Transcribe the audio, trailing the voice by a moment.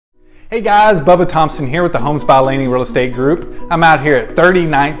Hey guys, Bubba Thompson here with the Homes by Laney Real Estate Group. I'm out here at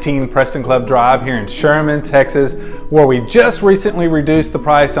 3019 Preston Club Drive here in Sherman, Texas, where we just recently reduced the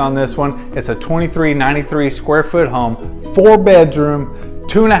price on this one. It's a 2393 square foot home, 4-bedroom,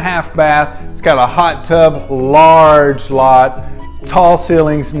 2.5 bath. It's got a hot tub, large lot, tall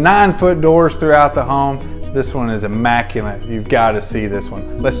ceilings, 9-foot doors throughout the home. This one is immaculate. You've got to see this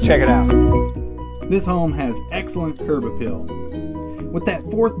one. Let's check it out. This home has excellent curb appeal. With that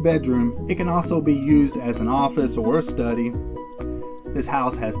 4th bedroom, it can also be used as an office or a study. This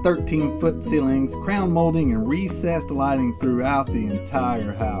house has 13-foot ceilings, crown molding, and recessed lighting throughout the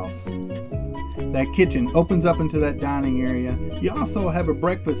entire house. That kitchen opens up into that dining area. You also have a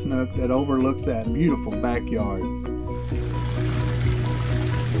breakfast nook that overlooks that beautiful backyard.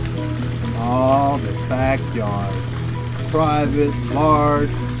 Oh, the backyard. Private,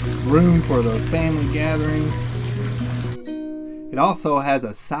 large, room for those family gatherings. It also has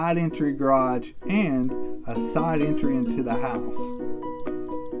a side entry garage and a side entry into the house.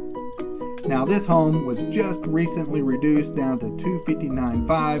 Now this home was just recently reduced down to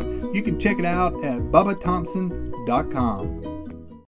 $259,500. You can check it out at bubbathompson.com.